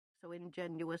so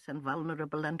ingenuous and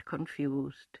vulnerable and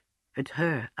confused. It's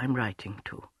her I'm writing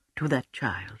to that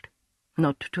child,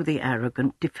 not to the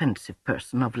arrogant, defensive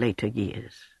person of later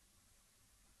years.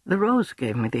 The rose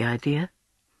gave me the idea.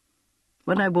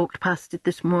 When I walked past it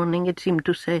this morning, it seemed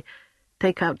to say,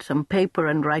 "Take out some paper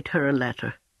and write her a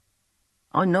letter.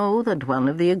 I know that one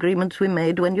of the agreements we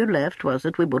made when you left was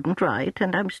that we wouldn't write,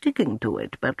 and I'm sticking to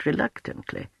it, but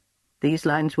reluctantly. These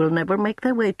lines will never make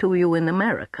their way to you in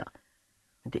America.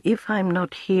 And if I'm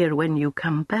not here when you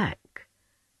come back,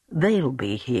 they'll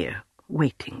be here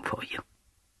waiting for you."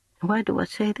 Why do I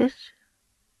say this?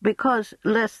 Because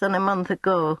less than a month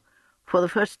ago, for the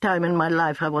first time in my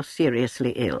life, I was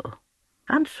seriously ill.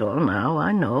 And so now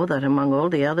I know that among all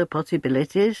the other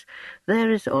possibilities,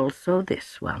 there is also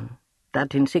this one,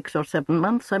 that in 6 or 7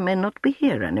 months I may not be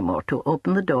here anymore to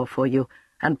open the door for you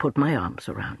and put my arms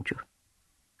around you.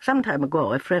 Some time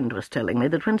ago, a friend was telling me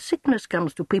that when sickness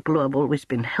comes to people who have always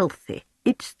been healthy,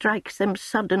 it strikes them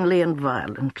suddenly and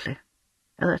violently.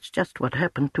 And that's just what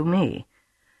happened to me.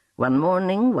 One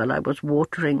morning, while I was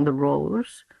watering the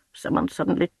rose, someone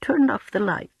suddenly turned off the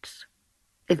lights.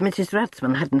 If Mrs.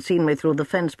 Ratzman hadn't seen me through the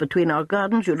fence between our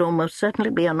gardens, you'd almost certainly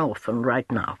be an orphan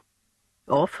right now.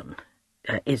 Orphan?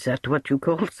 Is that what you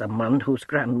call someone whose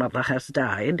grandmother has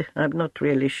died? I'm not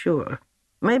really sure.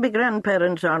 Maybe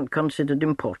grandparents aren't considered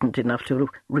important enough to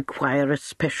require a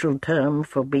special term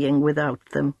for being without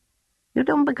them. You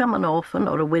don't become an orphan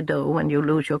or a widow when you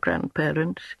lose your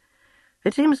grandparents.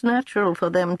 It seems natural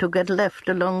for them to get left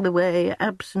along the way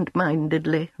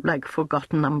absent-mindedly, like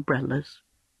forgotten umbrellas.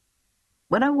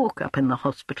 When I woke up in the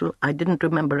hospital, I didn't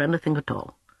remember anything at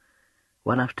all.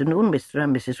 One afternoon, Mr.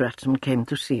 and Mrs. Ratzman came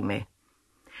to see me.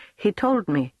 He told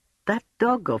me, "That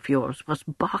dog of yours was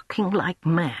barking like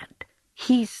mad.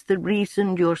 He's the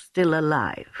reason you're still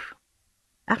alive."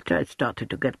 After I started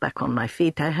to get back on my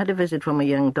feet, I had a visit from a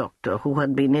young doctor who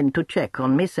had been in to check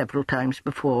on me several times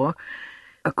before.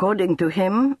 According to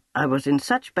him, I was in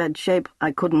such bad shape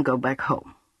I couldn't go back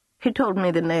home. He told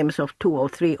me the names of 2 or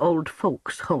 3 old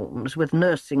folks' homes with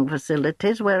nursing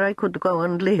facilities where I could go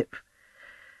and live.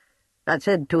 I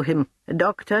said to him,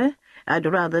 "Doctor, I'd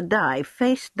rather die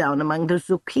face down among the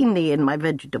zucchini in my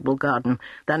vegetable garden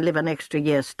than live an extra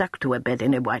year stuck to a bed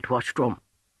in a whitewashed room."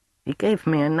 He gave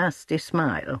me a nasty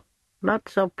smile.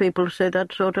 "Lots of people say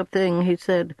that sort of thing," he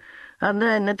said, "and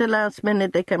then at the last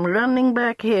minute they come running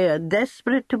back here,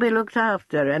 desperate to be looked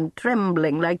after and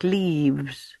trembling like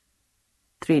leaves."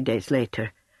 3 days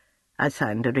later, I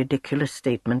signed a ridiculous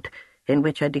statement in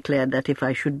which I declared that if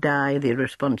I should die, the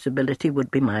responsibility would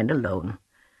be mine alone,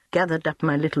 gathered up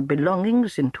my little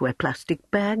belongings into a plastic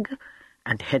bag,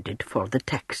 and headed for the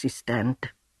taxi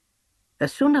stand.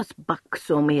 As soon as Buck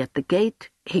saw me at the gate,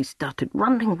 he started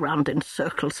running round in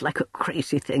circles like a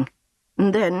crazy thing.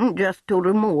 And then, just to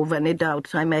remove any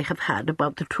doubts I may have had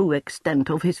about the true extent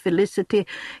of his felicity,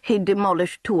 he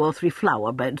demolished 2 or 3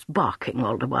 flower beds, barking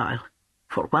all the while.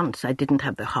 For once I didn't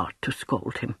have the heart to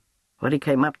scold him. When he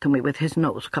came up to me with his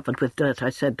nose covered with dirt, I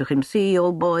said to him, "See,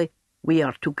 old boy, we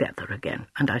are together again,"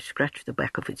 and I scratched the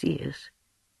back of his ears.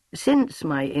 Since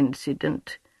my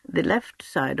incident, the left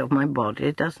side of my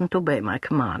body doesn't obey my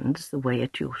commands the way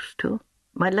it used to.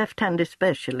 My left hand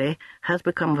especially has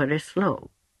become very slow.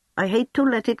 I hate to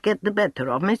let it get the better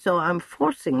of me, so I'm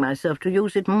forcing myself to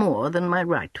use it more than my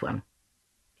right one.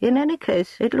 In any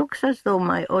case, it looks as though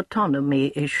my autonomy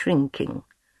is shrinking.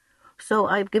 So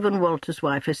I've given Walter's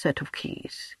wife a set of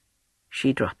keys.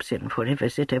 She drops in for a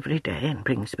visit every day and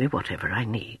brings me whatever I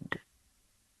need.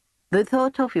 The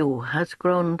thought of you has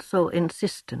grown so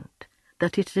insistent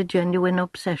that it's a genuine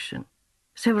obsession.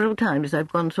 Several times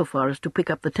I've gone so far as to pick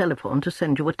up the telephone to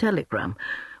send you a telegram,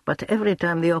 but every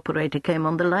time the operator came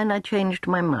on the line I changed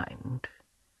my mind.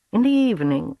 In the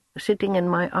evening, sitting in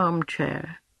my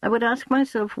armchair, I would ask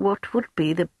myself what would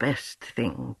be the best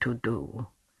thing to do.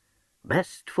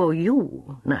 Best for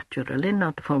you, naturally,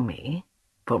 not for me.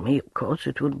 For me, of course,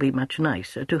 it would be much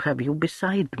nicer to have you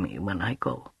beside me when I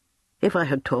go. If I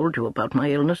had told you about my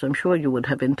illness, I'm sure you would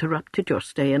have interrupted your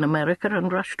stay in America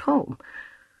and rushed home.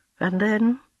 And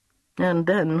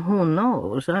then, who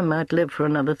knows, I might live for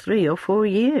another 3 or 4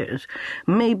 years,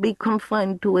 maybe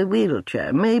confined to a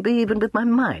wheelchair, maybe even with my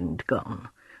mind gone,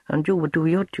 and you would do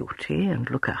your duty and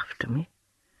look after me.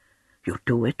 You'd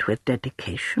do it with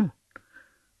dedication.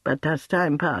 But as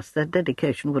time passed, that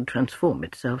dedication would transform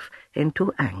itself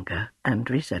into anger and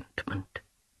resentment.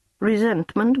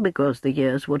 Resentment because the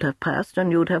years would have passed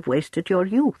and you'd have wasted your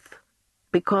youth.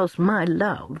 Because my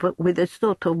love, with a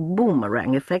sort of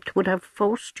boomerang effect, would have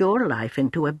forced your life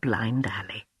into a blind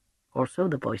alley. Or so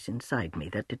the voice inside me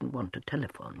that didn't want to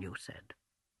telephone you said.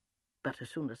 But as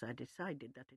soon as I decided that it